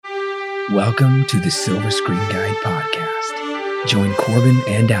Welcome to the Silver Screen Guide podcast. Join Corbin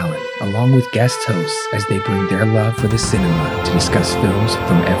and Alan, along with guest hosts, as they bring their love for the cinema to discuss films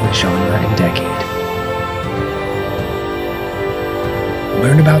from every genre and decade.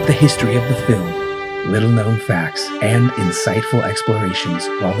 Learn about the history of the film, little-known facts, and insightful explorations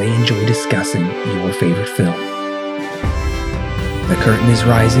while they enjoy discussing your favorite film. The curtain is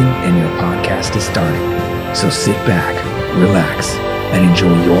rising and your podcast is starting, so sit back, relax, and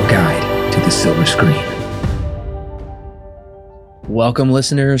enjoy your guide to the silver screen. Welcome,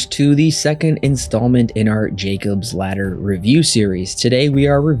 listeners, to the second installment in our Jacob's Ladder review series. Today we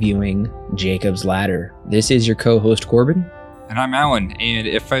are reviewing Jacob's Ladder. This is your co-host Corbin. And I'm Alan, and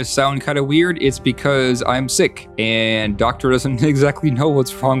if I sound kind of weird, it's because I'm sick, and doctor doesn't exactly know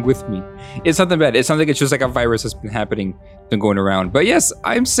what's wrong with me. It's nothing bad. It sounds like it's just like a virus that's been going around. But yes,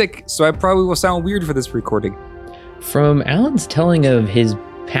 I'm sick, so I probably will sound weird for this recording. From Alan's telling of his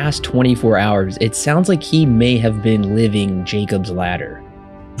past 24 hours, it sounds like he may have been living Jacob's Ladder.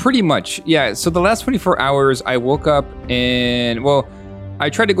 Pretty much, yeah. So the last 24 hours, I woke up and, I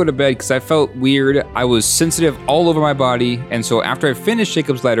tried to go to bed because I felt weird. I was sensitive all over my body. And so after I finished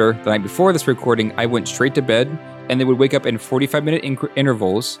Jacob's Ladder the night before this recording, I went straight to bed and then would wake up in 45-minute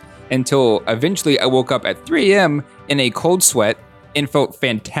intervals until eventually I woke up at 3 a.m. in a cold sweat and felt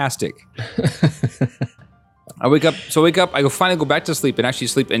fantastic. I wake up, I finally go back to sleep and actually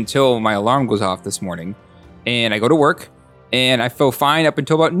sleep until my alarm goes off this morning. And I go to work and I feel fine up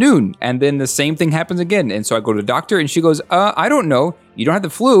until about noon. And then the same thing happens again. And so I go to the doctor and she goes, I don't know. You don't have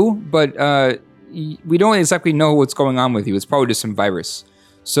the flu, but we don't exactly know what's going on with you. It's probably just some virus.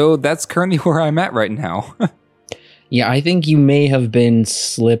 So that's currently where I'm at right now. Yeah, I think you may have been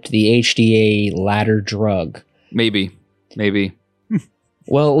slipped the HDA ladder drug. Maybe.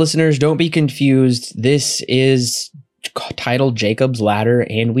 Well, listeners, don't be confused. This is titled Jacob's Ladder,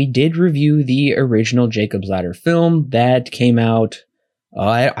 and we did review the original Jacob's Ladder film that came out,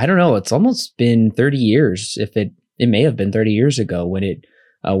 I don't know, it's almost been 30 years. It may have been 30 years ago when it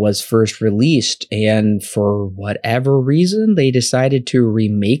was first released, and for whatever reason, they decided to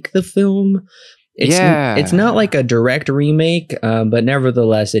remake the film. It's not like a direct remake, but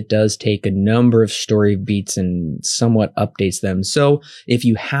nevertheless, it does take a number of story beats and somewhat updates them. So if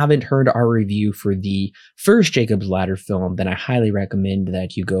you haven't heard our review for the first Jacob's Ladder film, then I highly recommend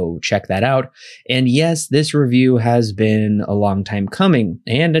that you go check that out. And yes, this review has been a long time coming,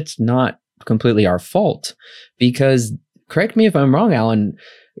 and it's not completely our fault because, correct me if I'm wrong, Alan,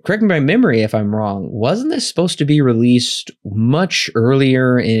 correct me by memory if I'm wrong, wasn't this supposed to be released much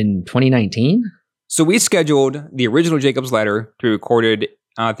earlier in 2019? So we scheduled the original Jacob's Ladder to be recorded,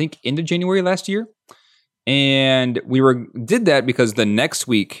 I think, end of January last year. And we did that because the next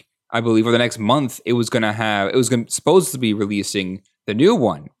week, I believe, or the next month, it was supposed to be releasing the new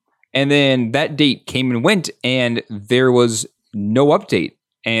one. And then that date came and went, and there was no update.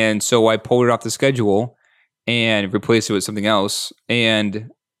 And so I pulled it off the schedule and replaced it with something else.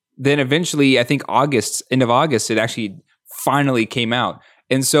 And then eventually, I think end of August, it actually finally came out.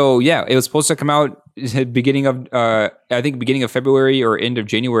 And so, yeah, it was supposed to come out beginning of February or end of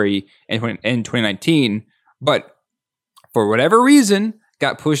January in 2019. But for whatever reason,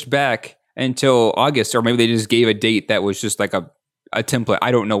 got pushed back until August, or maybe they just gave a date that was just like a template.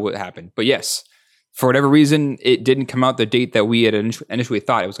 I don't know what happened. But yes, for whatever reason, it didn't come out the date that we had initially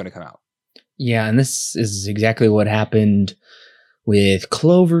thought it was going to come out. Yeah, and this is exactly what happened with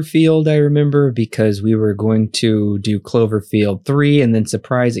Cloverfield, I remember, because we were going to do Cloverfield 3, and then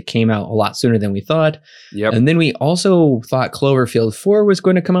surprise, it came out a lot sooner than we thought. Yep. And then we also thought Cloverfield 4 was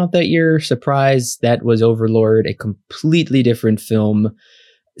going to come out that year. Surprise, that was Overlord, a completely different film.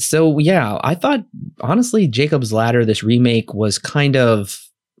 So yeah, I thought, honestly, Jacob's Ladder, this remake, was kind of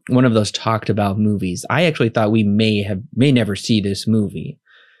one of those talked about movies. I actually thought we may never see this movie.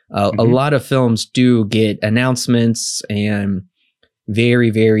 A lot of films do get announcements and very,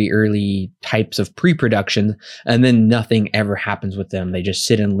 very early types of pre-production, and then nothing ever happens with them. They just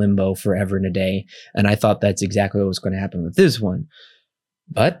sit in limbo forever and a day. And I thought that's exactly what was going to happen with this one.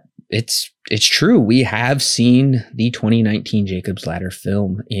 But it's true. We have seen the 2019 Jacob's Ladder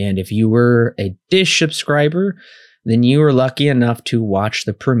film. And if you were a Dish subscriber, then you were lucky enough to watch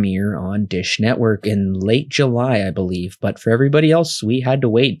the premiere on Dish Network in late July, I believe. But for everybody else, we had to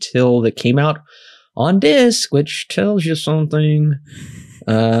wait till it came out on disc, which tells you something.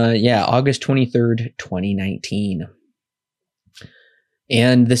 August 23rd, 2019.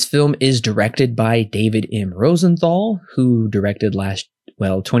 And this film is directed by David M. Rosenthal, who directed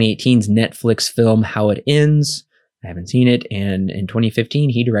 2018's Netflix film How It Ends. I haven't seen it. And in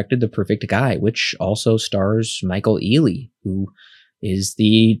 2015, he directed The Perfect Guy, which also stars Michael Ealy, who is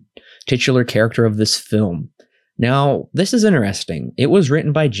the titular character of this film. Now, this is interesting. It was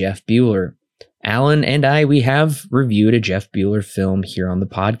written by Jeff Bueller. Alan and I, we have reviewed a Jeff Bueller film here on the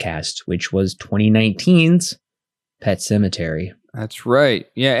podcast, which was 2019's Pet Sematary. That's right.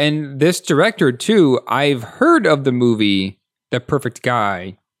 Yeah, and this director, too, I've heard of the movie The Perfect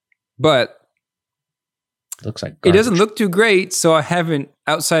Guy, but looks like garbage. It doesn't look too great, so I haven't,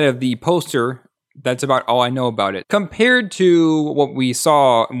 outside of the poster, that's about all I know about it. Compared to what we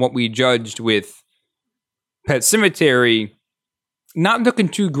saw and what we judged with Pet Sematary, not looking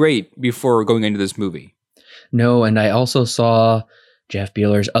too great before going into this movie. No, and I also saw Jeff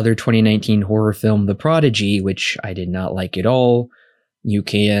Bueller's other 2019 horror film, The Prodigy, which I did not like at all. You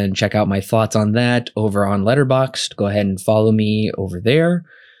can check out my thoughts on that over on Letterboxd. Go ahead and follow me over there.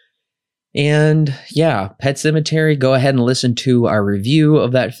 And yeah, Pet Sematary, go ahead and listen to our review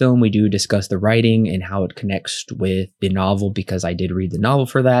of that film. We do discuss the writing and how it connects with the novel, because I did read the novel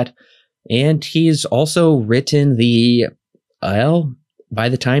for that. And he's also written by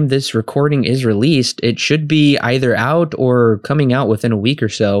the time this recording is released, it should be either out or coming out within a week or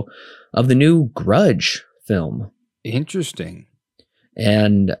so, of the new Grudge film. Interesting.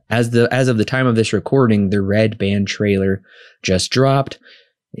 And as of the time of this recording, the Red Band trailer just dropped.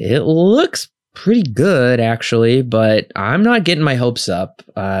 It looks pretty good, actually, but I'm not getting my hopes up,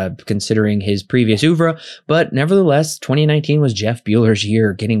 considering his previous oeuvre. But nevertheless, 2019 was Jeff Bueller's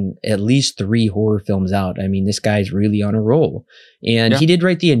year, getting at least 3 horror films out. I mean, this guy's really on a roll. And he did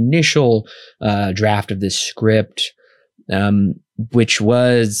write the initial draft of this script, which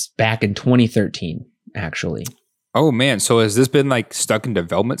was back in 2013, actually. Oh, man. So has this been stuck in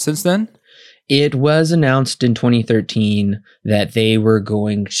development since then? It was announced in 2013 that they were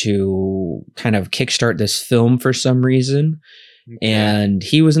going to kind of kickstart this film for some reason. Okay. And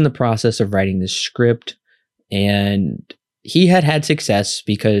he was in the process of writing this script. And he had success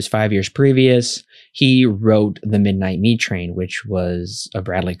because 5 years previous, he wrote The Midnight Meat Train, which was a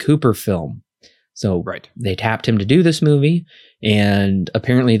Bradley Cooper film. So They tapped him to do this movie. And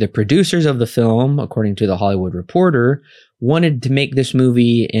apparently the producers of the film, according to The Hollywood Reporter, wanted to make this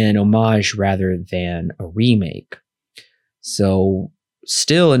movie an homage rather than a remake. So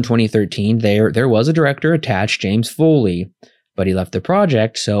still in 2013, there was a director attached, James Foley, but he left the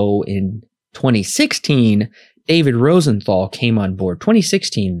project. So in 2016, David Rosenthal came on board.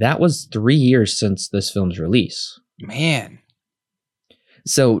 2016, that was 3 years since this film's release. Man.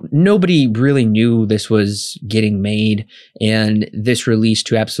 So nobody really knew this was getting made, and this released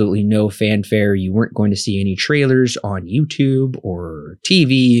to absolutely no fanfare. You weren't going to see any trailers on YouTube or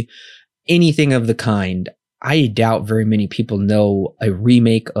TV, anything of the kind. I doubt very many people know a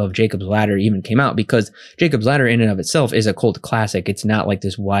remake of Jacob's Ladder even came out, because Jacob's Ladder in and of itself is a cult classic. It's not like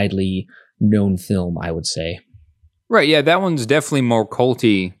this widely known film, I would say. Right, yeah, that one's definitely more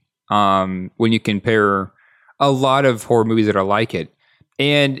culty when you compare a lot of horror movies that are like it.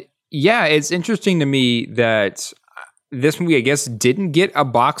 And yeah, it's interesting to me that this movie, I guess, didn't get a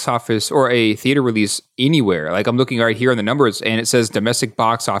box office or a theater release anywhere. I'm looking right here on the numbers, and it says domestic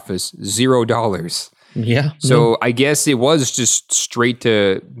box office, $0. Yeah. So I guess it was just straight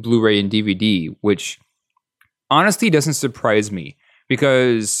to Blu-ray and DVD, which honestly doesn't surprise me,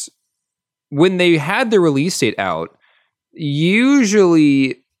 because when they had the release date out,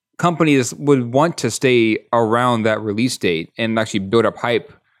 usually companies would want to stay around that release date and actually build up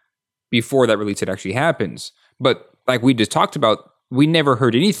hype before that release date actually happens. But like we just talked about, we never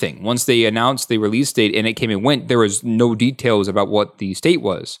heard anything. Once they announced the release date and it came and went, there was no details about what the state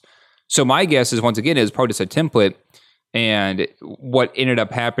was. So my guess is, once again, is probably just a template. And what ended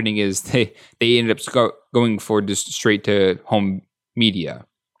up happening is they ended up going for just straight to home media.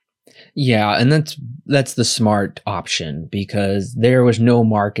 Yeah, and that's the smart option, because there was no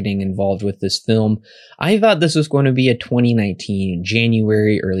marketing involved with this film. I thought this was going to be a 2019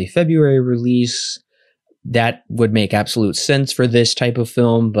 January, early February release. That would make absolute sense for this type of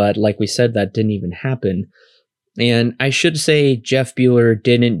film, but like we said, that didn't even happen. And I should say, Jeff Bueller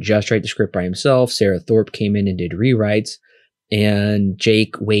didn't just write the script by himself. Sarah Thorpe came in and did rewrites, and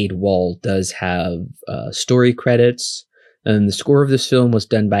Jake Wade Wall does have story credits. And the score of this film was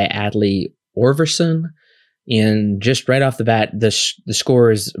done by Adley Orverson. And just right off the bat, the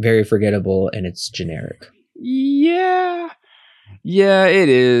score is very forgettable and it's generic. Yeah, it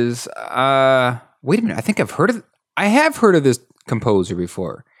is. Wait a minute. I think I have heard of this composer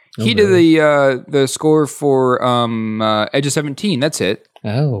before. He did the score for Edge of 17. That's it.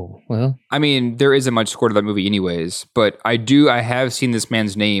 Oh, well. I mean, there isn't much score to that movie anyways, but I have seen this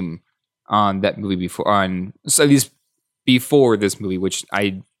man's name on that movie before, at least before this movie, which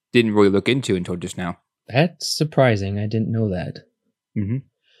I didn't really look into until just now. That's surprising. I didn't know that. Mm-hmm.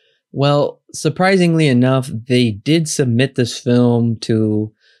 Well, surprisingly enough, they did submit this film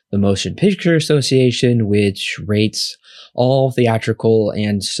to the Motion Picture Association, which rates all theatrical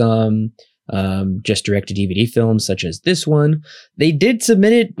and some just direct-to-DVD films, such as this one. They did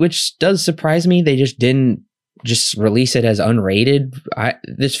submit it, which does surprise me. They just didn't just release it as unrated. I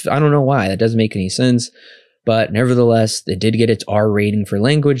don't know why. That doesn't make any sense. But nevertheless, it did get its R rating for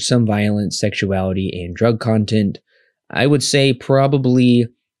language, some violence, sexuality, and drug content. I would say probably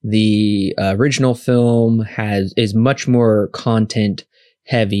the original film is much more content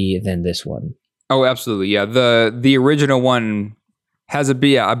heavy than this one. Oh, absolutely. Yeah. The original one has a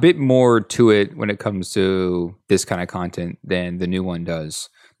bit more to it when it comes to this kind of content than the new one does.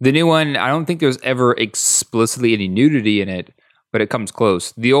 The new one, I don't think there's ever explicitly any nudity in it, but it comes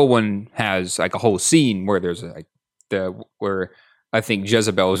close. The old one has like a whole scene where there's where I think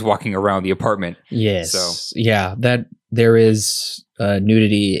Jezebel is walking around the apartment. Yes. So yeah, that there is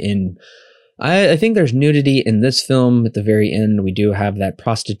nudity in. I think there's nudity in this film at the very end. We do have that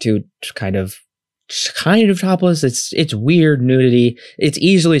prostitute kind of topless. It's weird nudity. It's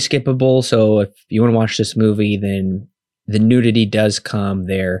easily skippable. So if you want to watch this movie, then the nudity does come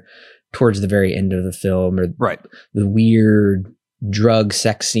there towards the very end of the film, or right. The weird drug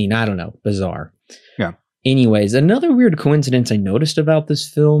sex scene. I don't know. Bizarre. Yeah. Anyways, another weird coincidence I noticed about this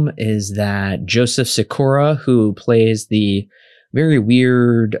film is that Joseph Sikora, who plays the very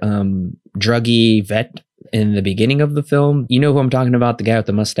weird druggy vet in the beginning of the film, you know who I'm talking about, the guy with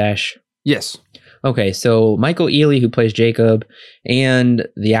the mustache? Yes. Okay, so Michael Ealy, who plays Jacob, and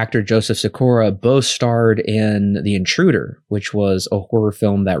the actor Joseph Sikora both starred in The Intruder, which was a horror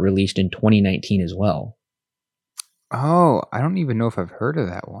film that released in 2019 as well. Oh, I don't even know if I've heard of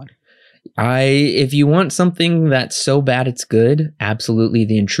that one. If you want something that's so bad it's good, absolutely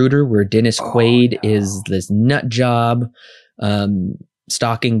The Intruder, where Dennis Quaid is this nut job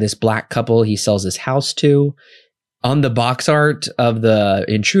stalking this black couple he sells his house to. On the box art of The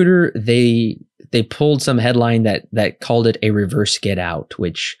Intruder, they pulled some headline that called it a reverse Get Out,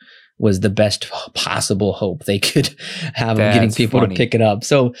 which was the best possible hope they could have of getting people to pick it up.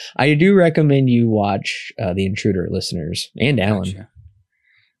 So I do recommend you watch The Intruder, listeners, and Alan.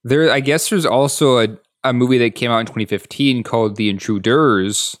 Gotcha. I guess there's also a movie that came out in 2015 called The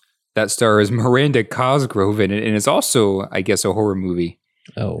Intruders that stars Miranda Cosgrove in it, and it's also, I guess, a horror movie.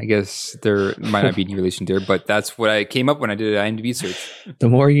 Oh, I guess there might not be any relation there, but that's what I came up when I did an IMDb search. The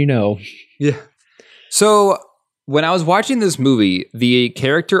more you know. Yeah. So when I was watching this movie, the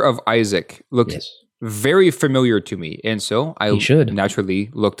character of Isaac looked very familiar to me, and so I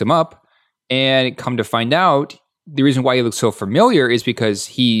naturally looked him up, and come to find out, the reason why he looks so familiar is because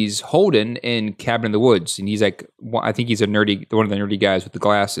he's Holden in Cabin in the Woods, and he's like, I think he's one of the nerdy guys with the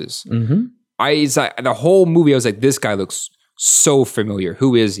glasses. Mm-hmm. The whole movie, I was like, this guy looks so familiar.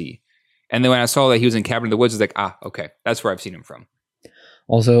 Who is he? And then when I saw that he was in Cabin in the Woods, I was like, okay, that's where I've seen him from.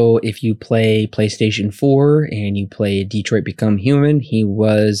 Also, if you play PlayStation 4 and you play Detroit Become Human, he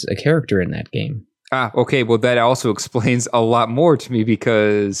was a character in that game. Okay. Well, that also explains a lot more to me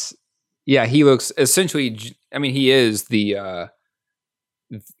because, yeah, he looks essentially. I mean, he is the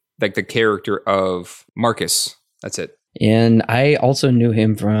the character of Marcus. That's it. And I also knew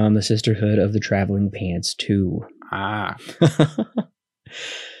him from The Sisterhood of the Traveling Pants too.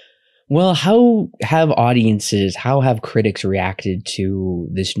 Well, how have critics reacted to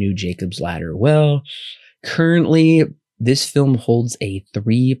this new Jacob's Ladder? Well, currently, this film holds a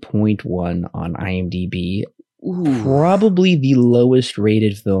 3.1 on IMDb. Ooh. Probably the lowest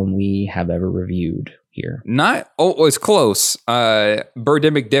rated film we have ever reviewed here. It's close.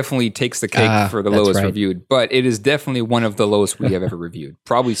 Birdemic definitely takes the cake for the lowest reviewed, but it is definitely one of the lowest we have ever reviewed.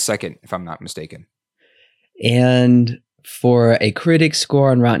 Probably second, if I'm not mistaken. And for a critic score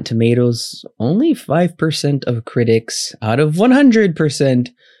on Rotten Tomatoes, only 5% of critics out of 100%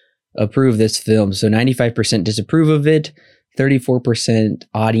 approve this film. So 95% disapprove of it, 34%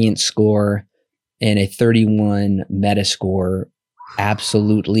 audience score, and a 31 Metascore.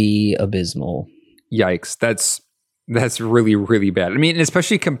 Absolutely abysmal. Yikes. That's really, really bad. I mean,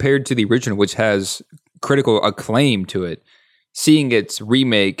 especially compared to the original, which has critical acclaim to it. Seeing its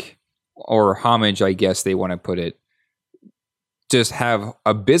remake or homage, I guess they want to put it, just have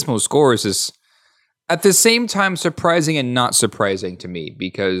abysmal scores is at the same time surprising and not surprising to me,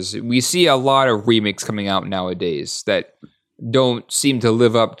 because we see a lot of remakes coming out nowadays that don't seem to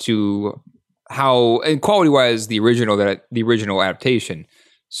live up to how, and quality-wise, the original adaptation.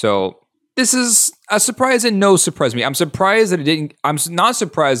 So this is a surprise and no surprise to me. I'm not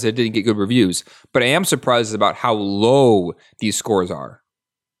surprised that it didn't get good reviews, but I am surprised about how low these scores are.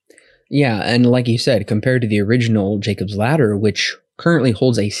 Yeah, and like you said, compared to the original Jacob's Ladder, which currently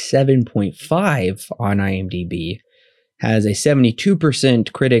holds a 7.5 on IMDb, has a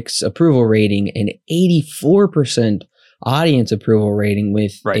 72% critics approval rating and 84% audience approval rating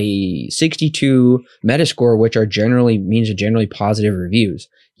with a 62 Metascore, which means generally positive reviews.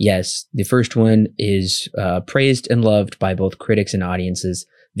 Yes, the first one is praised and loved by both critics and audiences.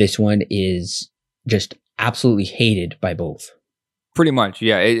 This one is just absolutely hated by both. Pretty much,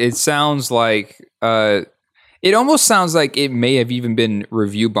 yeah. It sounds like it almost sounds like it may have even been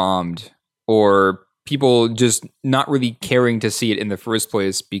review bombed, or people just not really caring to see it in the first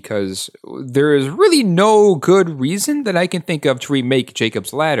place, because there is really no good reason that I can think of to remake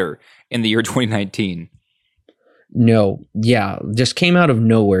Jacob's Ladder in the year 2019. No, yeah, just came out of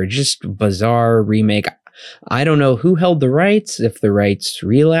nowhere. Just bizarre remake. I don't know who held the rights, if the rights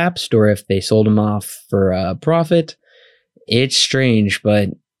relapsed or if they sold them off for a profit. It's strange, but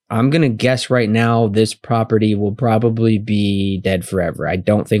I'm going to guess right now this property will probably be dead forever. I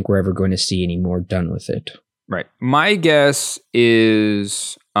don't think we're ever going to see any more done with it. Right. My guess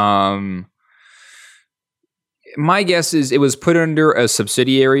is it was put under a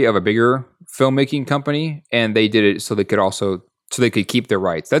subsidiary of a bigger filmmaking company, and they did it so they could keep their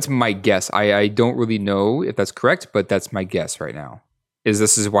rights. That's my guess. I don't really know if that's correct, but that's my guess right now.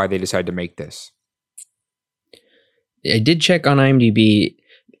 This is why they decided to make this. I did check on IMDb.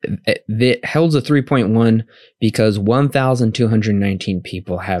 It holds a 3.1 because 1,219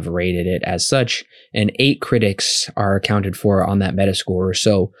 people have rated it as such, and 8 critics are accounted for on that Metascore.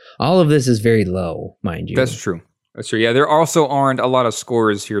 So all of this is very low, mind you. That's true. That's true. Yeah, there also aren't a lot of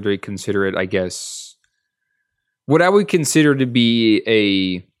scores here to consider it, I guess. What I would consider to be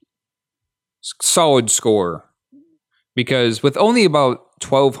a solid score, because with only about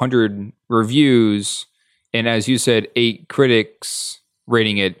 1,200 reviews, and as you said, 8 critics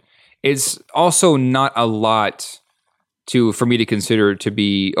rating it, it's also not a lot for me to consider to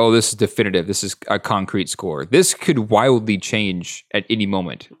be, oh, this is definitive, this is a concrete score. This could wildly change at any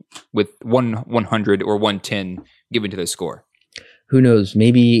moment with 100 or 110 given to the score. Who knows?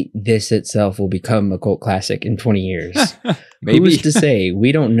 Maybe this itself will become a cult classic in 20 years. Maybe. Who's to say?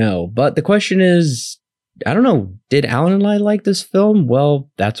 We don't know. But the question is, I don't know, did Alan and I like this film? Well,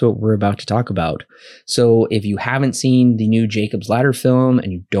 that's what we're about to talk about. So if you haven't seen the new Jacob's Ladder film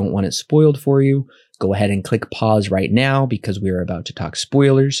and you don't want it spoiled for you, go ahead and click pause right now because we are about to talk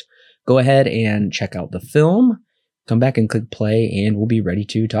spoilers. Go ahead and check out the film, come back and click play, and we'll be ready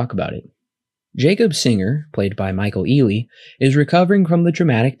to talk about it. Jacob Singer, played by Michael Ealy, is recovering from the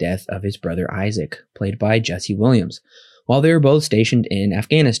traumatic death of his brother Isaac, played by Jesse Williams, while they are both stationed in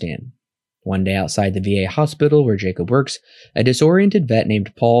Afghanistan. One day outside the VA hospital where Jacob works, a disoriented vet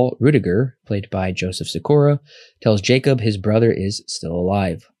named Paul Rudiger, played by Joseph Sikora, tells Jacob his brother is still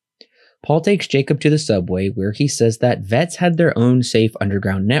alive. Paul takes Jacob to the subway where he says that vets had their own safe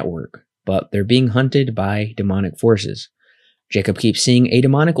underground network, but they're being hunted by demonic forces. Jacob keeps seeing a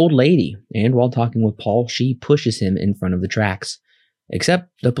demonic old lady, and while talking with Paul, she pushes him in front of the tracks. Except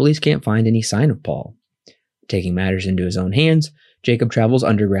the police can't find any sign of Paul. Taking matters into his own hands, Jacob travels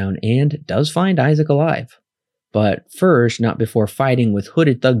underground and does find Isaac alive. But first, not before fighting with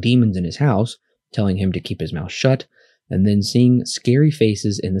hooded thug demons in his house, telling him to keep his mouth shut, and then seeing scary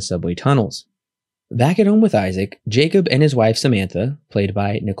faces in the subway tunnels. Back at home with Isaac, Jacob and his wife Samantha, played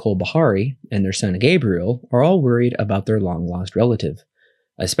by Nicole Bahari, and their son Gabriel are all worried about their long-lost relative,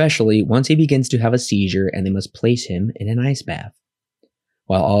 especially once he begins to have a seizure and they must place him in an ice bath.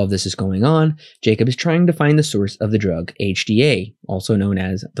 While all of this is going on, Jacob is trying to find the source of the drug HDA, also known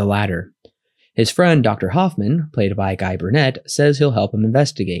as the Ladder. His friend Dr. Hoffman, played by Guy Burnett, says he'll help him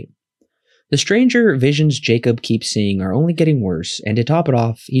investigate. The stranger visions Jacob keeps seeing are only getting worse, and to top it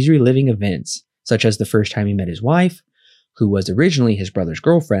off, he's reliving events, such as the first time he met his wife, who was originally his brother's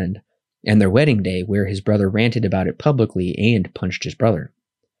girlfriend, and their wedding day where his brother ranted about it publicly and punched his brother.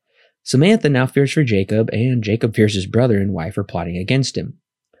 Samantha now fears for Jacob, and Jacob fears his brother and wife are plotting against him.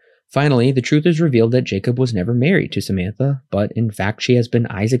 Finally, the truth is revealed that Jacob was never married to Samantha, but in fact she has been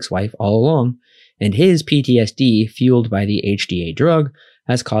Isaac's wife all along, and his PTSD, fueled by the HDA drug,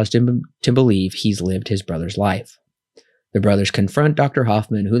 has caused him to believe he's lived his brother's life. The brothers confront Dr.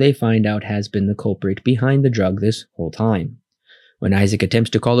 Hoffman, who they find out has been the culprit behind the drug this whole time. When Isaac attempts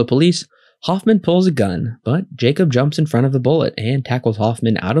to call the police, Hoffman pulls a gun, but Jacob jumps in front of the bullet and tackles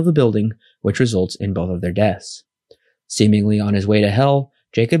Hoffman out of the building, which results in both of their deaths. Seemingly on his way to hell,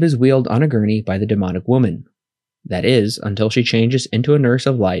 Jacob is wheeled on a gurney by the demonic woman. That is, until she changes into a nurse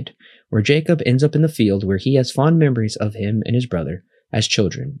of light, where Jacob ends up in the field where he has fond memories of him and his brother as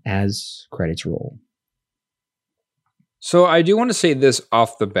children, as credits roll. So I do want to say this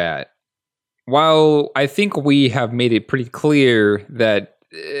off the bat. while I think we have made it pretty clear that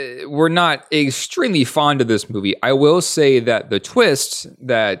we're not extremely fond of this movie, I will say that the twist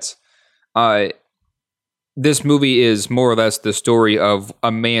that this movie is more or less the story of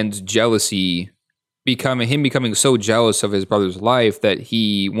a man's jealousy, becoming so jealous of his brother's life that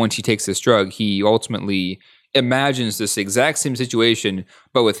once he takes this drug, he ultimately imagines this exact same situation,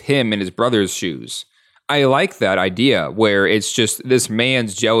 but with him in his brother's shoes. I like that idea where it's just this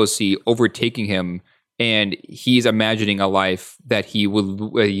man's jealousy overtaking him, and he's imagining a life that he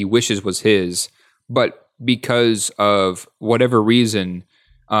wishes was his, but because of whatever reason,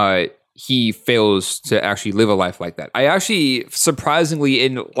 he fails to actually live a life like that. I actually surprisingly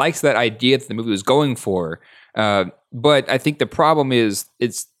likes that idea that the movie was going for, but I think the problem is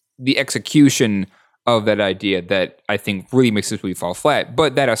it's the execution of that idea that I think really makes this movie fall flat.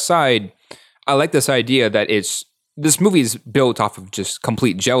 But that aside, I like this idea that this movie is built off of just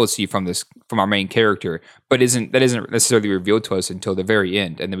complete jealousy from our main character, but isn't necessarily revealed to us until the very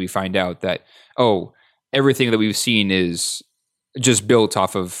end, and then we find out that everything that we've seen is just built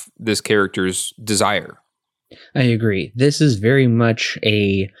off of this character's desire. I agree. This is very much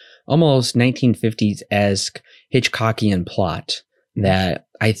a almost 1950s-esque Hitchcockian plot that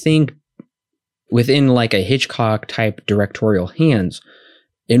I think within like a Hitchcock type directorial hands,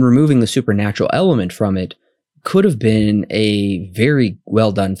 in removing the supernatural element from it, could have been a very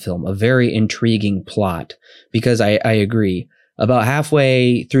well done film, a very intriguing plot. Because I agree, about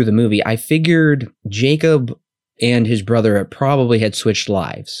halfway through the movie, I figured Jacob and his brother probably had switched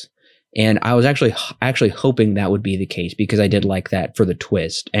lives. And I was actually hoping that would be the case, because I did like that for the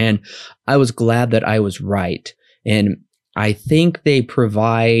twist. And I was glad that I was right. And I think they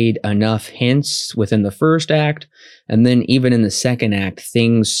provide enough hints within the first act, and then even in the second act,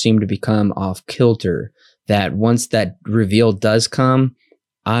 things seem to become off kilter, that once that reveal does come,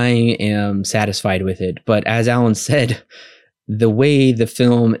 I am satisfied with it. But as Alan said, the way the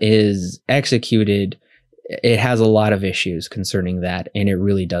film is executed, it has a lot of issues concerning that, and it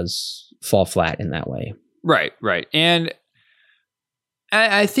really does fall flat in that way. Right. And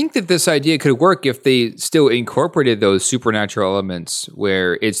I think that this idea could work if they still incorporated those supernatural elements,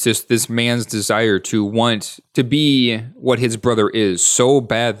 where it's just this man's desire to want to be what his brother is so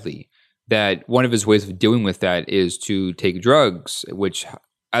badly that one of his ways of dealing with that is to take drugs, which,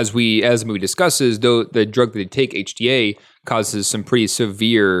 as the movie discusses, though the drug that they take, HTA, causes some pretty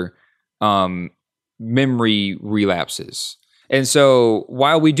severe memory relapses. And so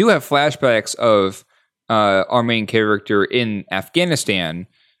while we do have flashbacks of our main character in Afghanistan,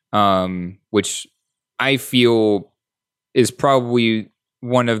 which I feel is probably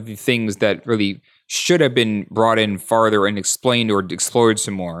one of the things that really should have been brought in farther and explained or explored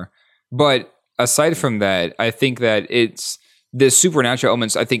some more. But aside from that, I think that it's the supernatural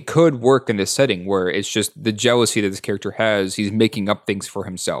elements I think could work in this setting, where it's just the jealousy that this character has. He's making up things for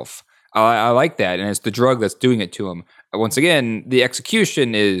himself. I like that, and it's the drug that's doing it to him. Once again, the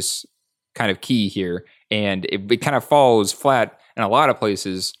execution is kind of key here, and it kind of falls flat in a lot of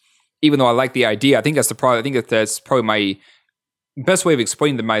places. Even though I like the idea, I think that's the problem. I think that's probably my best way of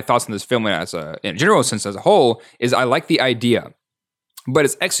explaining my thoughts on this film in a general sense as a whole, is I like the idea, but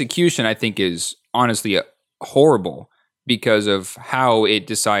its execution I think is honestly horrible because of how it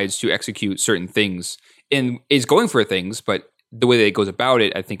decides to execute certain things, and is going for things, but the way that it goes about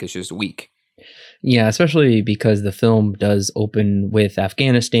it, I think, is just weak. Yeah, especially because the film does open with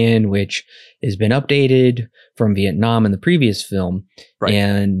Afghanistan, which has been updated from Vietnam in the previous film. Right.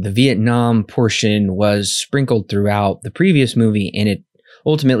 And the Vietnam portion was sprinkled throughout the previous movie, and it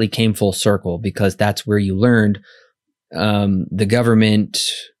ultimately came full circle, because that's where you learned the government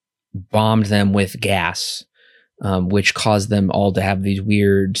bombed them with gas, which caused them all to have these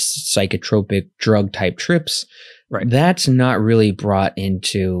weird psychotropic drug type trips. Right. That's not really brought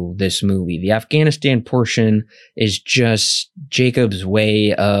into this movie. The Afghanistan portion is just Jacob's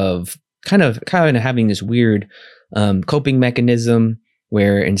way of kind of having this weird coping mechanism,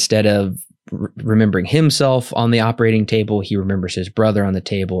 where instead of remembering himself on the operating table, he remembers his brother on the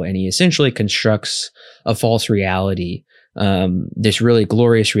table, and he essentially constructs a false reality, this really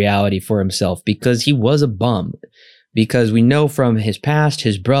glorious reality for himself, because he was a bum. Because we know from his past,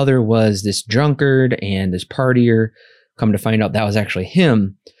 his brother was this drunkard and this partier. Come to find out that was actually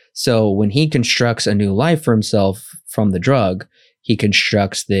him. So when he constructs a new life for himself from the drug, he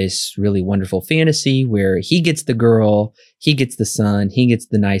constructs this really wonderful fantasy where he gets the girl, he gets the son, he gets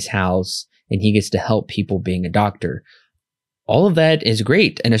the nice house, and he gets to help people being a doctor. All of that is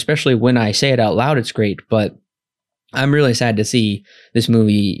great. And especially when I say it out loud, it's great. But I'm really sad to see this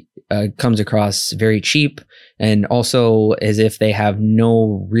movie comes across very cheap, and also as if they have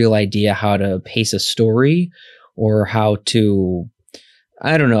no real idea how to pace a story or how to,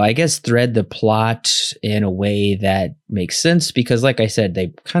 I don't know, I guess thread the plot in a way that makes sense, because like I said,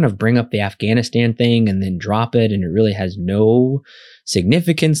 they kind of bring up the Afghanistan thing and then drop it, and it really has no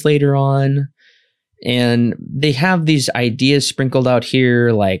significance later on. And they have these ideas sprinkled out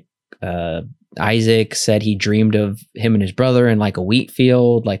here, like Isaac said he dreamed of him and his brother in like a wheat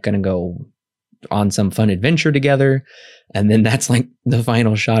field, like gonna go on some fun adventure together. And then that's like the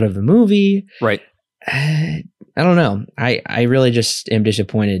final shot of the movie. Right. I don't know. I really just am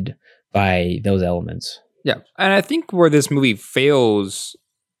disappointed by those elements. Yeah. And I think where this movie fails,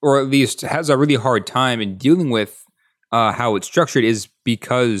 or at least has a really hard time in dealing with how it's structured, is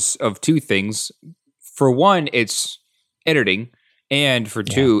because of two things. For one, it's editing. And for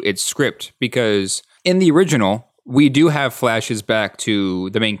two, it's script, because in the original, we do have flashes back to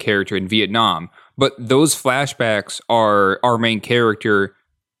the main character in Vietnam, but those flashbacks are our main character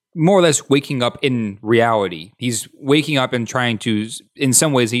more or less waking up in reality. He's waking up and trying to, in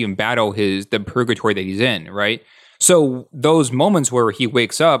some ways, even battle the purgatory that he's in, right? So those moments where he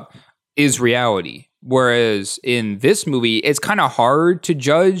wakes up is reality. Whereas in this movie, it's kind of hard to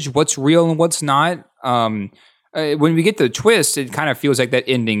judge what's real and what's not. When we get the twist, it kind of feels like that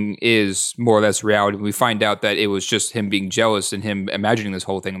ending is more or less reality. We find out that it was just him being jealous and him imagining this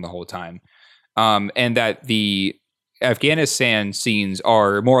whole thing the whole time. And that the Afghanistan scenes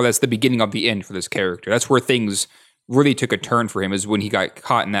are more or less the beginning of the end for this character. That's where things really took a turn for him, is when he got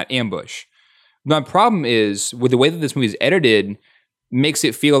caught in that ambush. My problem is, with the way that this movie is edited, makes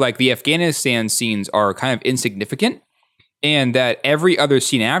it feel like the Afghanistan scenes are kind of insignificant, and that every other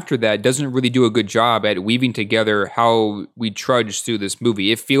scene after that doesn't really do a good job at weaving together how we trudge through this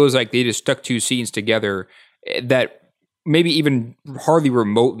movie. It feels like they just stuck two scenes together that maybe even hardly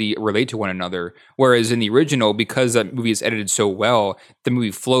remotely relate to one another. Whereas in the original, because that movie is edited so well, the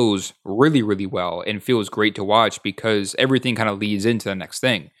movie flows really, really well and feels great to watch, because everything kind of leads into the next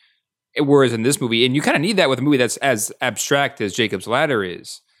thing. Whereas in this movie, and you kind of need that with a movie that's as abstract as Jacob's Ladder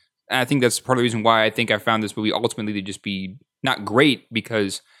is. And I think that's part of the reason why I think I found this movie ultimately to just be not great,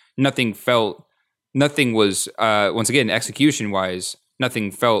 because nothing was, once again, execution-wise,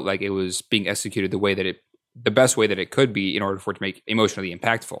 nothing felt like it was being executed the best way that it could be in order for it to make emotionally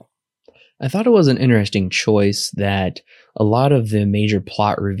impactful. I thought it was an interesting choice that a lot of the major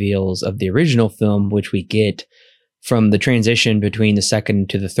plot reveals of the original film, which we get from the transition between the second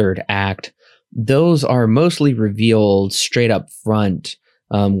to the third act, those are mostly revealed straight up front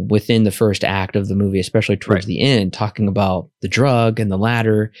within the first act of the movie, especially towards the end, talking about the drug and the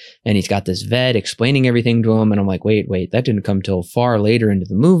ladder. And he's got this vet explaining everything to him. And I'm like, wait, that didn't come till far later into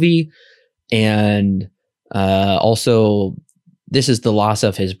the movie. And also, this is the loss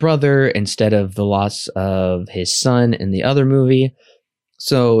of his brother instead of the loss of his son in the other movie.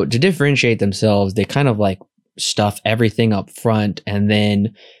 So to differentiate themselves, they kind of like stuff everything up front, and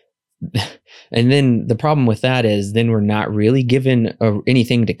then the problem with that is then we're not really given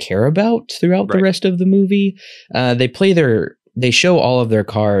anything to care about throughout the rest of the movie. They show all of their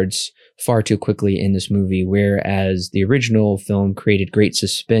cards far too quickly in this movie, whereas the original film created great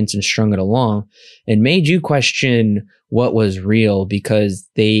suspense and strung it along and made you question what was real, because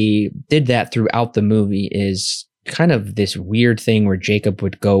they did that throughout the movie. Is kind of this weird thing where Jacob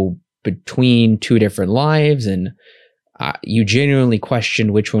would go between two different lives, and you genuinely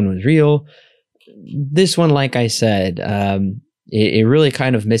questioned which one was real. This one, like I said, it really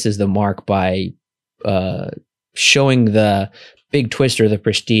kind of misses the mark by showing the big twist or the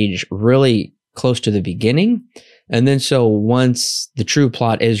prestige really close to the beginning. And then so once the true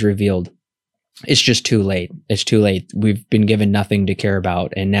plot is revealed, it's just too late. It's too late. We've been given nothing to care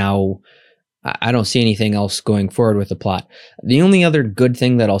about. And now I don't see anything else going forward with the plot. The only other good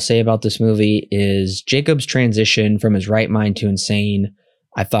thing that I'll say about this movie is Jacob's transition from his right mind to insane,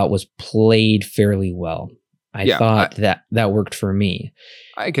 I thought was played fairly well. I thought that worked for me.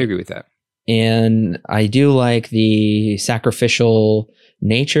 I can agree with that. And I do like the sacrificial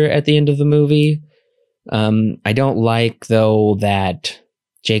nature at the end of the movie. I don't like, though, that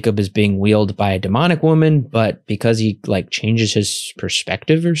Jacob is being wheeled by a demonic woman, but because he like changes his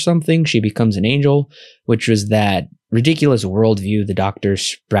perspective or something, she becomes an angel, which was that ridiculous worldview the doctor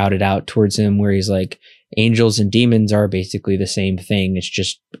sprouted out towards him, where he's like, angels and demons are basically the same thing. It's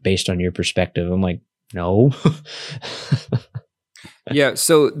just based on your perspective. I'm like, no. Yeah.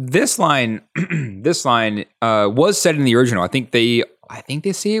 So this line was said in the original. I think they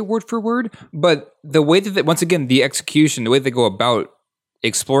say it word for word, but the way that once again, the execution, the way they go about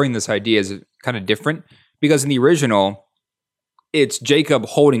exploring this idea is kind of different, Because in the original, it's Jacob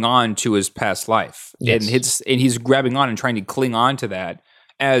holding on to his past life. Yes. And he's grabbing on and trying to cling on to that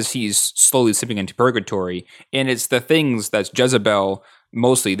as he's slowly slipping into purgatory. And it's the things that's Jezebel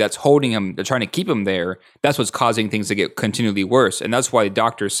mostly that's holding him, they're trying to keep him there. That's what's causing things to get continually worse. And that's why the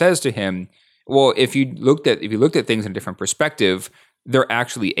doctor says to him, well, if you looked at things in a different perspective, they're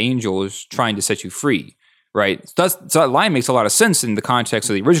actually angels trying to set you free. Right. So that line makes a lot of sense in the context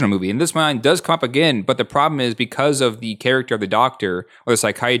of the original movie. And this line does come up again. But the problem is because of the character of the doctor, or the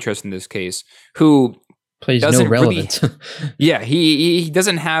psychiatrist in this case, who plays no relevance. He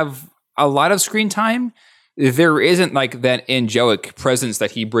doesn't have a lot of screen time. There isn't like that angelic presence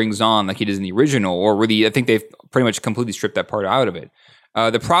that he brings on like he does in the original, or really, I think they've pretty much completely stripped that part out of it.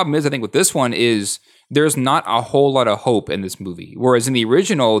 The problem is, I think with this one is there's not a whole lot of hope in this movie. Whereas in the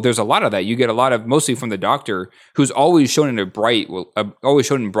original, there's a lot of that. You get a lot of, mostly from the doctor, who's always shown in always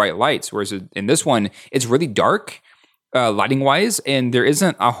shown in bright lights. Whereas in this one, it's really dark, lighting wise, and there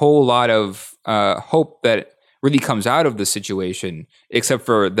isn't a whole lot of hope that really comes out of the situation, except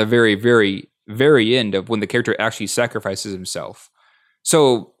for the very, very, very end of when the character actually sacrifices himself.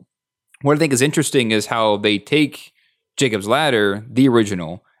 So what I think is interesting is how they take Jacob's Ladder, the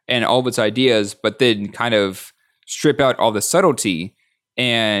original, and all of its ideas, but then kind of strip out all the subtlety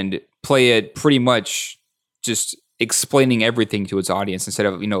and play it pretty much just explaining everything to its audience instead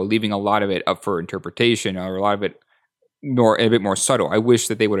of, leaving a lot of it up for interpretation or a lot of it a bit more subtle. I wish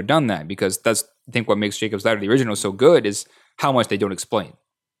that they would have done that, because that's, I think, what makes Jacob's Ladder, the original, so good is how much they don't explain.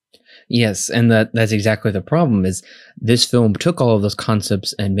 Yes, and that's exactly the problem, is this film took all of those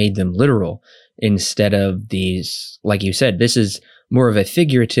concepts and made them literal instead of these, like you said, this is more of a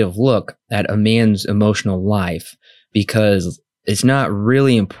figurative look at a man's emotional life, because it's not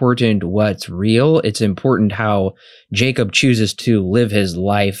really important what's real. It's important how Jacob chooses to live his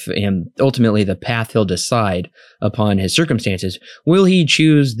life and ultimately the path he'll decide upon his circumstances. Will he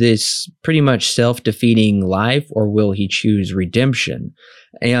choose this pretty much self-defeating life, or will he choose redemption?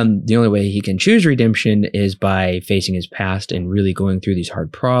 And the only way he can choose redemption is by facing his past and really going through these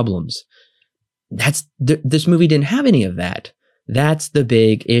hard problems. This movie didn't have any of that. That's the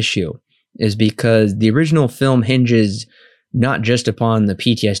big issue, is because the original film hinges not just upon the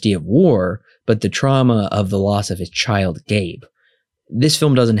PTSD of war, but the trauma of the loss of his child, Gabe. This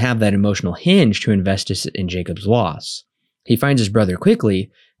film doesn't have that emotional hinge to invest in Jacob's loss. He finds his brother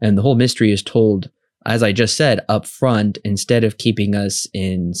quickly, and the whole mystery is told, as I just said, up front, instead of keeping us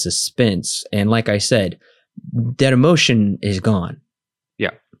in suspense. And like I said, that emotion is gone.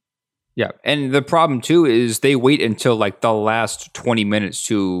 Yeah. And the problem too is they wait until like the last 20 minutes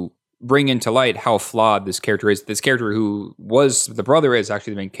to bring into light how flawed this character is. This character who was the brother is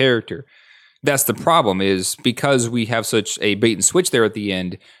actually the main character. That's the problem, is because we have such a bait and switch there at the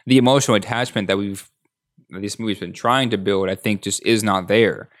end, the emotional attachment that this movie's been trying to build, I think, just is not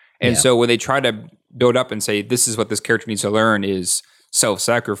there. And so when they try to build up and say, this is what this character needs to learn is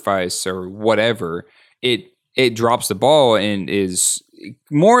self-sacrifice or whatever, it drops the ball and is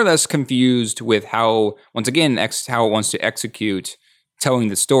more or less confused with how, once again, how it wants to execute telling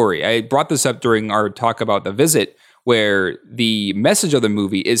the story. I brought this up during our talk about The Visit, where the message of the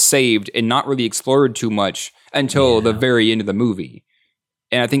movie is saved and not really explored too much until the very end of the movie.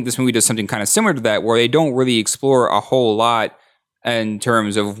 And I think this movie does something kind of similar to that, where they don't really explore a whole lot in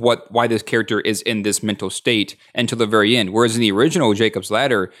terms of why this character is in this mental state until the very end. Whereas in the original Jacob's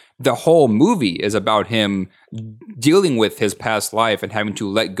Ladder, the whole movie is about him dealing with his past life and having to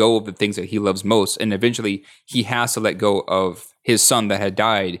let go of the things that he loves most. And eventually he has to let go of his son that had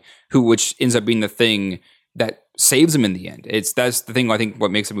died, which ends up being the thing that saves him in the end. That's the thing, I think,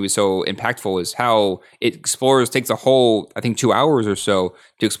 what makes the movie so impactful is how it takes a whole, I think, 2 hours or so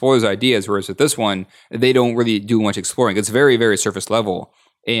to explore those ideas, whereas with this one, they don't really do much exploring. It's very, very surface level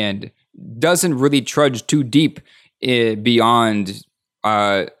and doesn't really trudge too deep beyond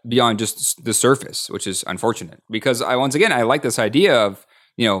just the surface, which is unfortunate, because I like this idea of,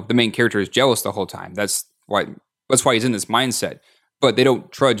 the main character is jealous the whole time. That's why he's in this mindset, but they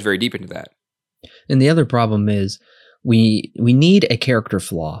don't trudge very deep into that. And the other problem is we need a character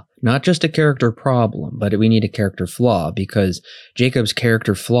flaw, not just a character problem, but we need a character flaw, because Jacob's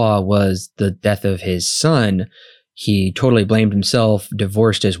character flaw was the death of his son. He totally blamed himself,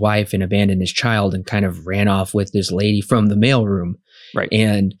 divorced his wife and abandoned his child, and kind of ran off with this lady from the mailroom. Right.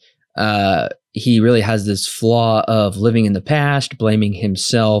 And he really has this flaw of living in the past, blaming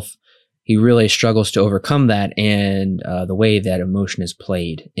himself. He really struggles to overcome that, and the way that emotion is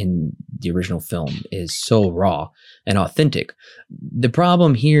played in the original film is so raw and authentic. The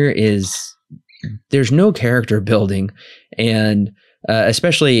problem here is there's no character building, and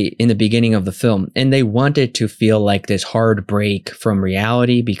especially in the beginning of the film. And they want it to feel like this hard break from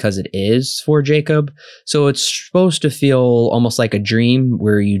reality because it is for Jacob. So it's supposed to feel almost like a dream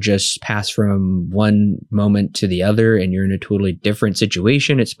where you just pass from one moment to the other and you're in a totally different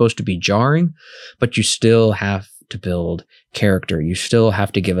situation. It's supposed to be jarring, but you still have to build character. You still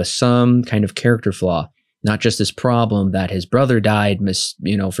have to give us some kind of character flaw, not just this problem that his brother died,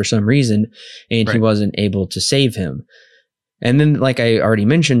 for some reason, and he wasn't able to save him. And then, like I already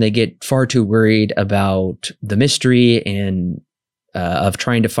mentioned, they get far too worried about the mystery and of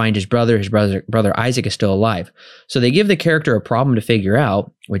trying to find his brother. His brother Isaac is still alive. So they give the character a problem to figure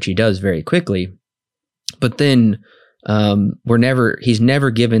out, which he does very quickly. But then he's never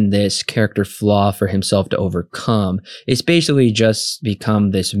given this character flaw for himself to overcome. It's basically just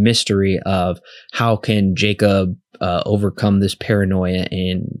become this mystery of how can Jacob overcome this paranoia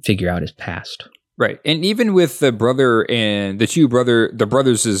and figure out his past. Right. And even with the brother and the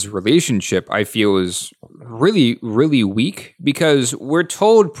brothers' relationship, I feel is really, really weak, because we're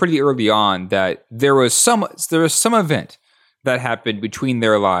told pretty early on that there was some event that happened between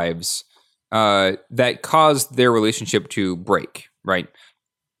their lives that caused their relationship to break, right?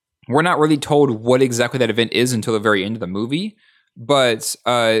 We're not really told what exactly that event is until the very end of the movie, but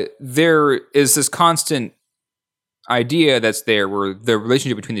there is this constant idea that's there where the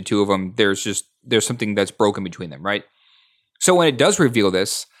relationship between the two of them, there's something that's broken between them, right? So when it does reveal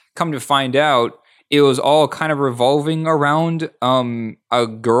this, come to find out, it was all kind of revolving around a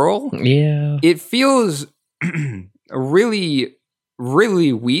girl. Yeah. It feels really,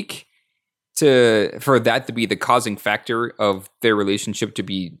 really weak for that to be the causing factor of their relationship to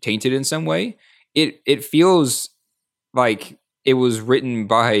be tainted in some way. It feels like it was written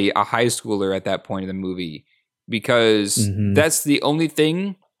by a high schooler at that point in the movie, because that's the only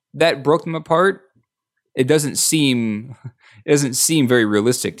thing that broke them apart. It doesn't seem very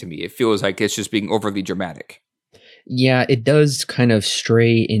realistic to me. It feels like it's just being overly dramatic. Yeah, it does kind of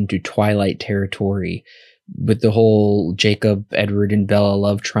stray into Twilight territory with the whole Jacob, Edward, and Bella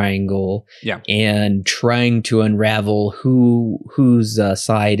love triangle. Yeah. And trying to unravel whose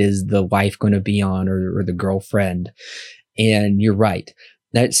side is the wife going to be on, or the girlfriend. And you're right.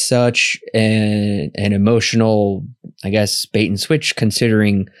 That's such an emotional, I guess, bait and switch,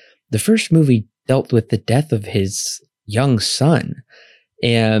 considering the first movie dealt with the death of his young son.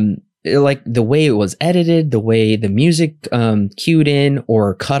 And like the way it was edited, the way the music cued in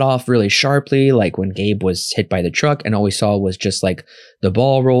or cut off really sharply, like when Gabe was hit by the truck and all we saw was just like the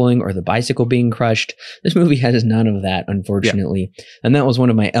ball rolling or the bicycle being crushed. This movie has none of that, unfortunately. Yeah. And that was one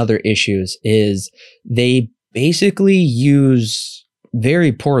of my other issues, is they basically use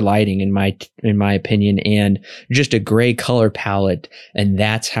very poor lighting in my opinion, and just a gray color palette, and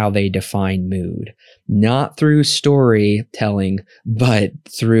that's how they define mood. Not through storytelling, but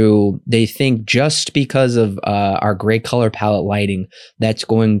through, they think just because of our gray color palette lighting, that's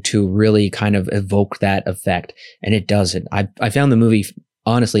going to really kind of evoke that effect, and it doesn't. I found the movie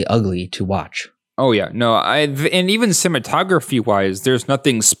honestly ugly to watch. Oh yeah, no, and even cinematography wise, there's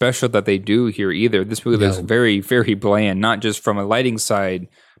nothing special that they do here either. This movie is very, very bland, not just from a lighting side,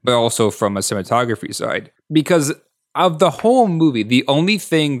 but also from a cinematography side. Because of the whole movie, the only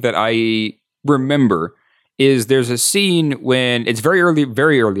thing that I remember is there's a scene when it's very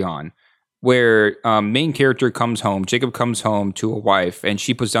early on, where main character comes home, Jacob comes home to a wife, and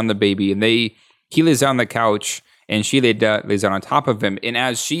she puts down the baby, and he lays down on the couch, and she lays down on top of him. And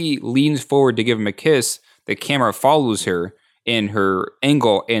as she leans forward to give him a kiss, the camera follows her in her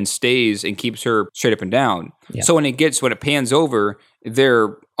angle and stays and keeps her straight up and down. Yeah. So when it pans over,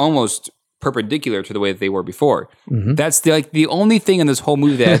 they're almost perpendicular to the way that they were before. Mm-hmm. That's the only thing in this whole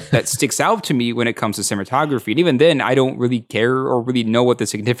movie that sticks out to me when it comes to cinematography. And even then, I don't really care or really know what the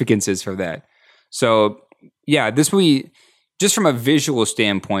significance is for that. So yeah, this movie, just from a visual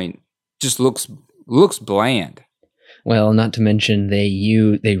standpoint, just looks bland. Well, not to mention they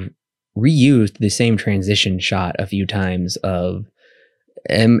reused the same transition shot a few times. Am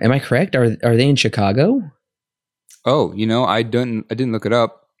I correct? Are they in Chicago? Oh, I didn't look it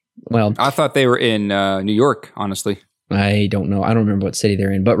up. Well, I thought they were in New York, honestly. I don't know. I don't remember what city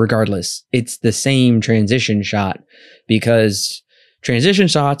they're in, but regardless, it's the same transition shot, because transition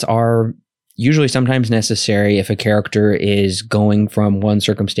shots are usually sometimes necessary if a character is going from one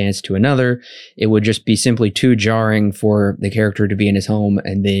circumstance to another. It would just be simply too jarring for the character to be in his home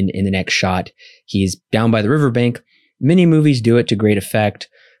and then in the next shot, he's down by the riverbank. Many movies do it to great effect.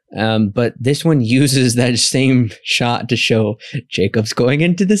 But this one uses that same shot to show Jacob's going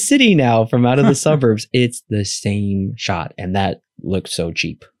into the city now from out of the suburbs. It's the same shot, and that looks so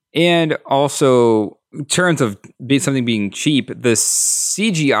cheap. And also, in terms of something being cheap, the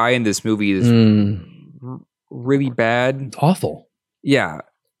CGI in this movie is really bad. Awful. Yeah.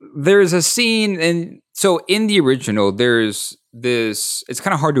 There's a scene, and so in the original, there's this, it's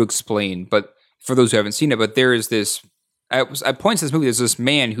kind of hard to explain, but for those who haven't seen it, but there is this, at points in this movie, there's this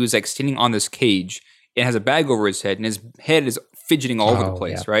man who's like standing on this cage and has a bag over his head, and his head is fidgeting all over the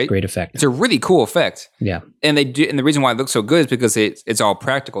place, right? Great effect. It's a really cool effect. Yeah. And they do, and the reason why it looks so good is because it's all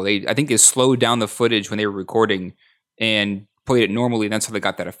practical. I think they slowed down the footage when they were recording and played it normally, and that's how they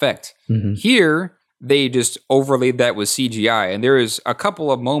got that effect. Mm-hmm. Here, they just overlaid that with CGI, and there is a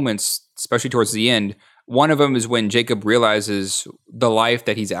couple of moments, especially towards the end. One of them is when Jacob realizes the life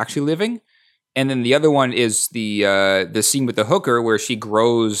that he's actually living, and then the other one is the scene with the hooker where she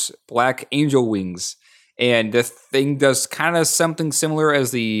grows black angel wings, and the thing does kind of something similar as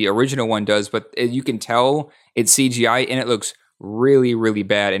the original one does, but you can tell it's CGI, and it looks really, really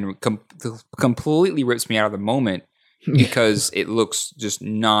bad, and completely rips me out of the moment because it looks just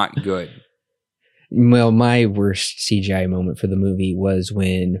not good. Well, my worst CGI moment for the movie was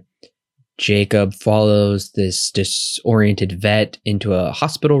when Jacob follows this disoriented vet into a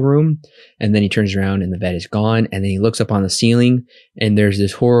hospital room, and then he turns around and the vet is gone, and then he looks up on the ceiling and there's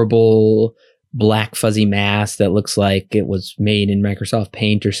this horrible black fuzzy mass that looks like it was made in Microsoft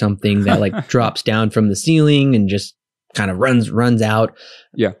Paint or something that like drops down from the ceiling and just kind of runs out.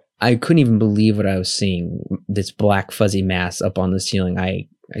 Yeah. I couldn't even believe what I was seeing, this black fuzzy mass up on the ceiling. I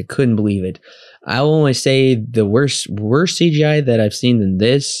couldn't believe it. I'll only say the worst CGI that I've seen than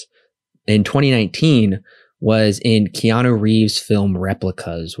this in 2019 was in Keanu Reeves' film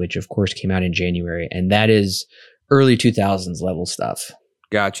Replicas, which of course came out in January, and that is early 2000s level stuff.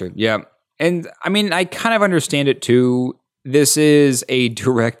 Gotcha. Yeah. And I mean, I kind of understand it too. This is a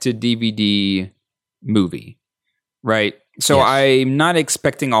direct-to-DVD movie, right? So Yes. I'm not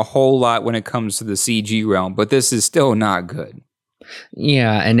expecting a whole lot when it comes to the CG realm, but this is still not good.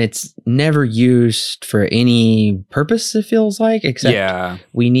 Yeah, and it's never used for any purpose, it feels like, except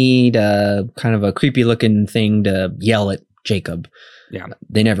we need a kind of a creepy looking thing to yell at Jacob. Yeah.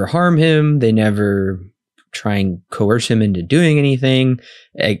 They never harm him. They never try and coerce him into doing anything,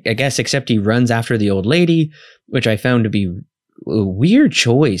 I guess, except he runs after the old lady, which I found to be a weird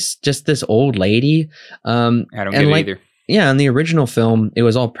choice. Just this old lady. I don't get it either. Yeah, in the original film, it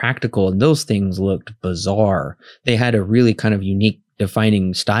was all practical, and those things looked bizarre. They had a really kind of unique,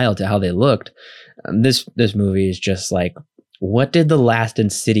 defining style to how they looked. This movie is just like, what did the last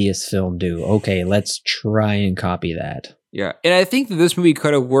Insidious film do? Okay, let's try and copy that. Yeah, and I think that this movie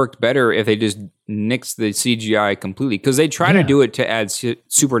could have worked better if they just nixed the CGI completely, because they try to do it to add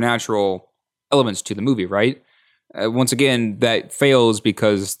supernatural elements to the movie, right? Once again, that fails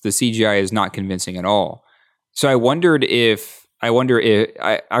because the CGI is not convincing at all. So I wonder if I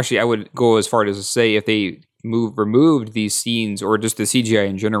would go as far as to say if they removed these scenes or just the CGI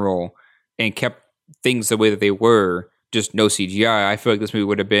in general and kept things the way that they were, just no CGI, I feel like this movie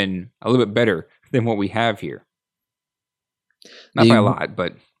would have been a little bit better than what we have here. Not by a lot,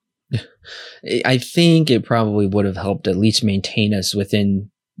 but I think it probably would have helped at least maintain us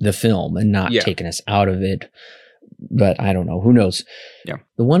within the film and not taken us out of it. But I don't know. Who knows? Yeah.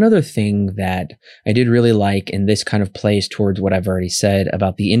 The one other thing that I did really like, and this kind of plays towards what I've already said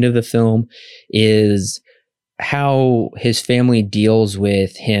about the end of the film, is how his family deals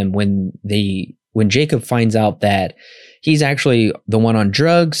with him when Jacob finds out that he's actually the one on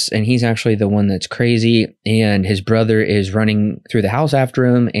drugs and he's actually the one that's crazy, and his brother is running through the house after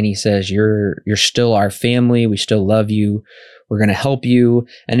him, and he says, you're still our family. We still love you. We're going to help you.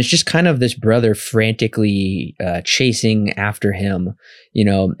 And it's just kind of this brother frantically chasing after him. You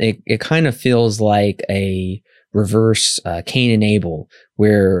know, it kind of feels like a reverse Cain and Abel,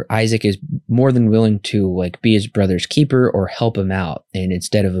 where Isaac is more than willing to like be his brother's keeper or help him out, and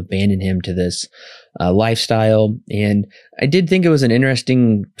instead of abandon him to this lifestyle. And I did think it was an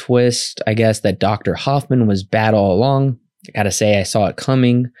interesting twist, I guess, that Dr. Hoffman was bad all along. I gotta say, I saw it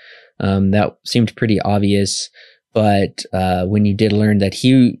coming. That seemed pretty obvious. But when you did learn that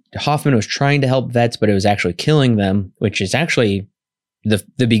Hoffman was trying to help vets, but it was actually killing them, which is actually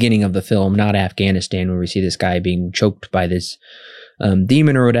the beginning of the film, not Afghanistan, where we see this guy being choked by this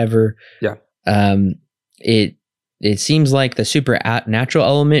demon or whatever. Yeah. It seems like the supernatural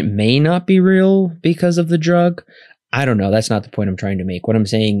element may not be real because of the drug. I don't know. That's not the point I'm trying to make. What I'm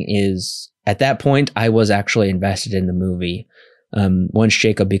saying is, at that point, I was actually invested in the movie. Once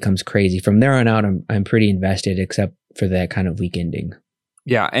Jacob becomes crazy, from there on out, I'm pretty invested, except for that kind of weak ending.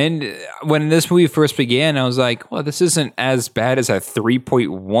 Yeah, and when this movie first began, I was like, well, this isn't as bad as a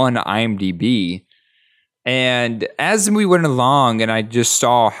 3.1 IMDb. And as the movie went along, and I just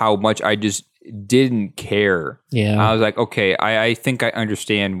saw how much I just didn't care. Yeah. I was like, okay, I think I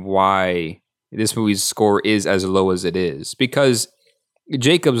understand why this movie's score is as low as it is. Because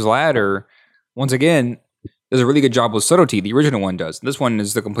Jacob's Ladder, once again, does a really good job with subtlety. The original one does. This one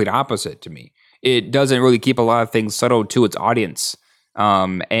is the complete opposite to me. It doesn't really keep a lot of things subtle to its audience.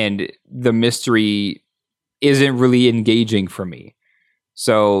 And the mystery isn't really engaging for me.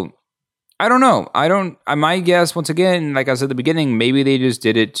 So I don't know. My guess, once again, like I said at the beginning, maybe they just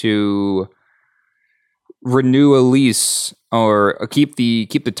did it to renew a lease or keep the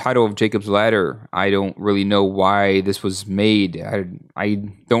title of Jacob's Ladder. I don't really know why this was made. I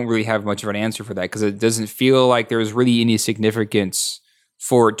don't really have much of an answer for that because it doesn't feel like there's really any significance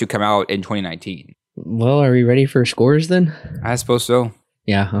for it to come out in 2019. Well, are we ready for scores then? I suppose so.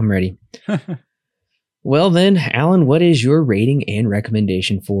 Yeah, I'm ready. Well then, Alan, what is your rating and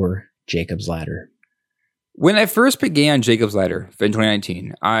recommendation for Jacob's Ladder? When I first began Jacob's Ladder in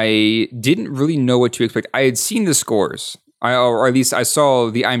 2019, I didn't really know what to expect. I had seen the scores, or at least I saw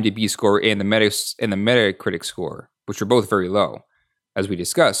the IMDb score and the Metacritic score, which are both very low, as we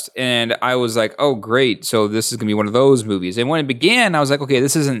discussed. And I was like, oh, great. So this is going to be one of those movies. And when it began, I was like, okay,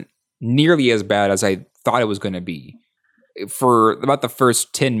 this isn't nearly as bad as I thought it was going to be for about the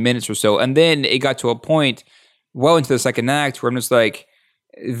first 10 minutes or so. And then it got to a point well into the second act where I'm just like,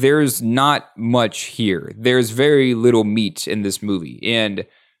 there's not much here. There's very little meat in this movie. And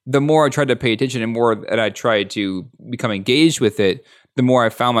the more I tried to pay attention and more that I tried to become engaged with it, the more I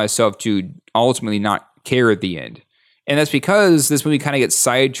found myself to ultimately not care at the end. And that's because this movie kind of gets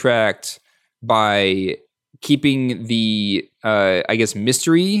sidetracked by keeping the,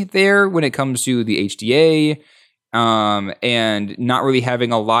 mystery there when it comes to the HDA, and not really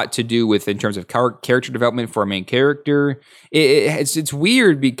having a lot to do with in terms of character development for a main character. It's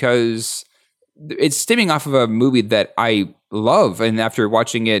weird because it's stemming off of a movie that I love, and after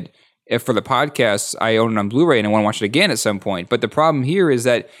watching it for the podcast, I own it on Blu-ray and I want to watch it again at some point. But the problem here is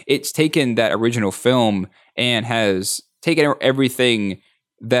that it's taken that original film and has taken everything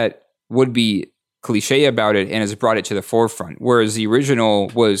that would be cliche about it and has brought it to the forefront, whereas the original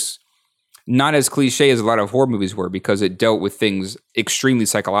was not as cliche as a lot of horror movies were because it dealt with things extremely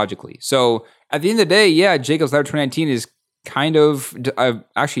psychologically. So at the end of the day, yeah, Jacob's Ladder 2019 is kind of,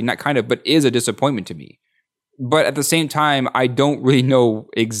 actually not kind of, but is a disappointment to me. But at the same time, I don't really know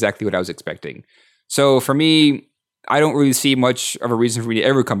exactly what I was expecting. So for me, I don't really see much of a reason for me to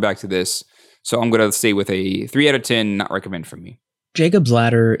ever come back to this. So I'm going to stay with a 3 out of 10, not recommend from me. Jacob's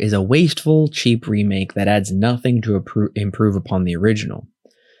Ladder is a wasteful, cheap remake that adds nothing to improve upon the original.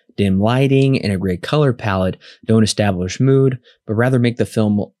 Dim lighting and a gray color palette don't establish mood, but rather make the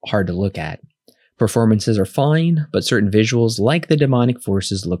film hard to look at. Performances are fine, but certain visuals, like the demonic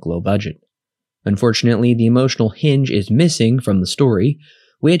forces, look low budget. Unfortunately, the emotional hinge is missing from the story,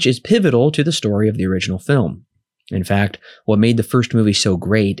 which is pivotal to the story of the original film. In fact, what made the first movie so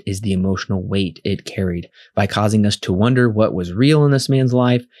great is the emotional weight it carried by causing us to wonder what was real in this man's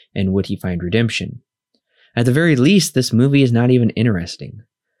life and would he find redemption. At the very least, this movie is not even interesting.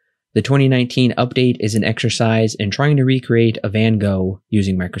 The 2019 update is an exercise in trying to recreate a Van Gogh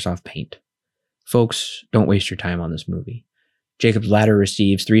using Microsoft Paint. Folks, don't waste your time on this movie. Jacob's Ladder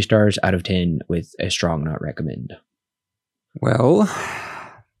receives 3 stars out of 10 with a strong not recommend. Well,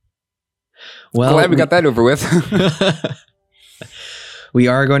 glad we got that over with. We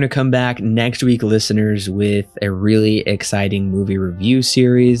are going to come back next week, listeners, with a really exciting movie review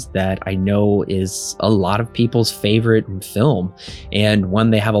series that I know is a lot of people's favorite film and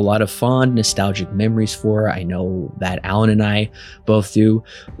one they have a lot of fond, nostalgic memories for. I know that Alan and I both do.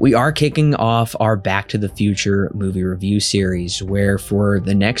 We are kicking off our Back to the Future movie review series, where for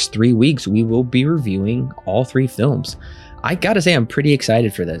the next 3 weeks, we will be reviewing all 3 films. I gotta say, I'm pretty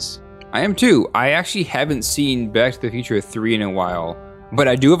excited for this. I am too. I actually haven't seen Back to the Future 3 in a while. But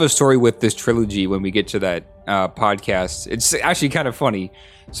I do have a story with this trilogy when we get to that podcast. It's actually kind of funny.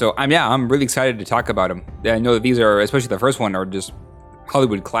 So I'm really excited to talk about them. I know that these are, especially the first one, are just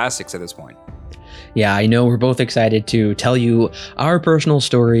Hollywood classics at this point. Yeah, I know we're both excited to tell you our personal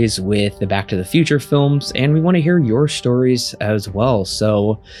stories with the Back to the Future films, and we want to hear your stories as well.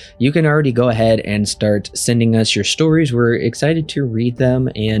 So you can already go ahead and start sending us your stories. We're excited to read them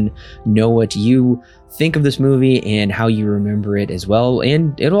and know what you think of this movie and how you remember it as well.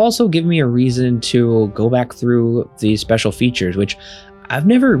 And it'll also give me a reason to go back through the special features, which I've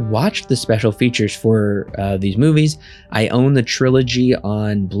never watched the special features for these movies. I own the trilogy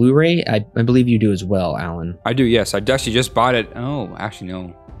on Blu-ray. I believe you do as well, Alan. I do, yes. I actually just bought it. Oh, actually,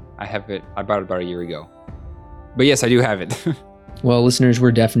 no. I have it. I bought it about a year ago. But yes, I do have it. Well, listeners,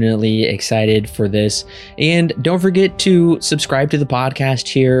 we're definitely excited for this. And don't forget to subscribe to the podcast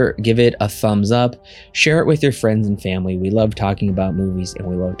here, give it a thumbs up, share it with your friends and family. We love talking about movies and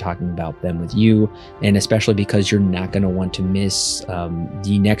we love talking about them with you. And especially because you're not going to want to miss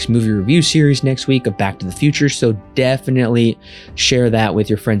the next movie review series next week of Back to the Future. So definitely share that with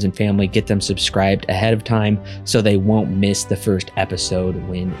your friends and family. Get them subscribed ahead of time so they won't miss the first episode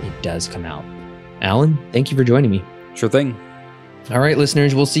when it does come out. Alan, thank you for joining me. Sure thing. All right,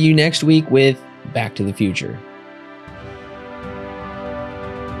 listeners, we'll see you next week with Back to the Future.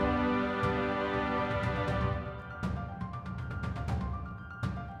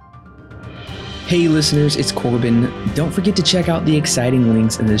 Hey listeners, it's Corbin. Don't forget to check out the exciting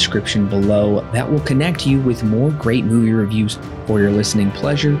links in the description below that will connect you with more great movie reviews for your listening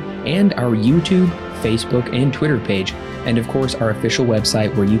pleasure, and our YouTube, Facebook, and Twitter page, and of course our official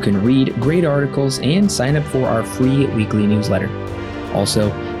website where you can read great articles and sign up for our free weekly newsletter.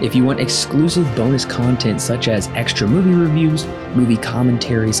 Also, if you want exclusive bonus content such as extra movie reviews, movie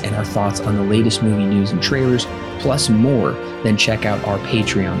commentaries, and our thoughts on the latest movie news and trailers, plus more, then check out our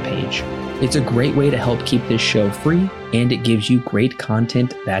Patreon page. It's a great way to help keep this show free, and it gives you great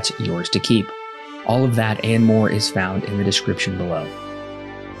content that's yours to keep. All of that and more is found in the description below.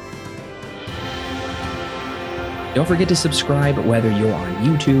 Don't forget to subscribe whether you're on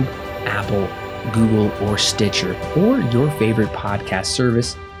YouTube, Apple, Google, or Stitcher, or your favorite podcast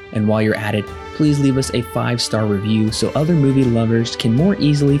service. And while you're at it, please leave us a 5-star review so other movie lovers can more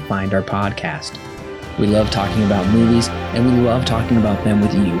easily find our podcast. We love talking about movies, and we love talking about them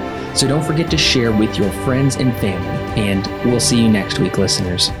with you. So don't forget to share with your friends and family, and we'll see you next week,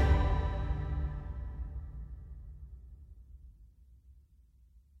 listeners.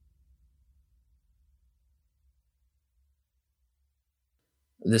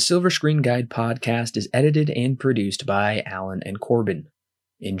 The Silver Screen Guide podcast is edited and produced by Alan and Corbin.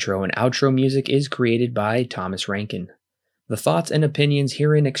 Intro and outro music is created by Thomas Rankin. The thoughts and opinions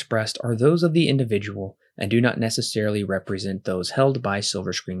herein expressed are those of the individual and do not necessarily represent those held by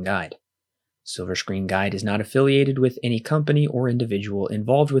Silver Screen Guide. Silver Screen Guide is not affiliated with any company or individual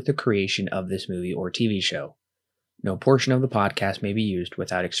involved with the creation of this movie or TV show. No portion of the podcast may be used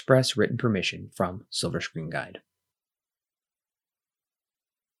without express written permission from Silver Screen Guide.